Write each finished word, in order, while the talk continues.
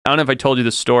I don't know if I told you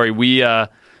the story.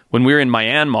 When we were in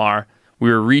Myanmar, we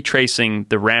were retracing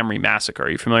the Ramree Massacre. Are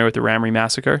you familiar with the Ramree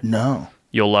Massacre? No.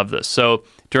 You'll love this. So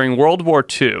during World War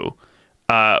II,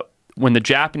 when the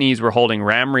Japanese were holding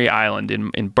Ramree Island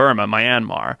in Burma,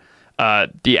 Myanmar,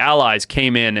 the Allies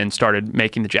came in and started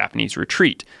making the Japanese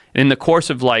retreat. And in the course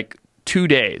of like 2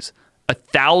 days,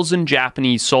 1,000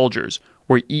 Japanese soldiers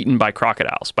were eaten by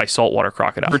crocodiles, by saltwater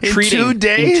crocodiles. Retreating in 2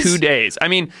 days? In 2 days. I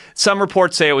mean, some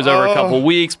reports say it was over a couple of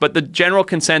weeks, but the general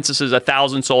consensus is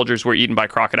 1,000 soldiers were eaten by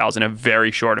crocodiles in a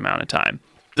very short amount of time.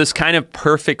 This kind of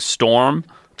perfect storm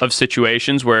of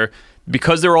situations where,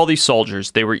 because there were all these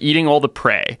soldiers, they were eating all the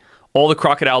prey. All the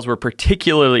crocodiles were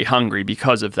particularly hungry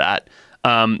because of that.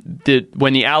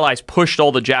 When the Allies pushed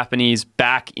all the Japanese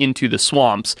back into the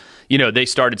swamps, you know, they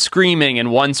started screaming,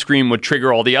 and one scream would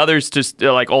trigger all the others, just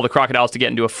like all the crocodiles, to get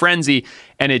into a frenzy,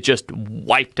 and it just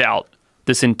wiped out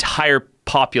this entire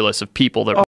populace of people that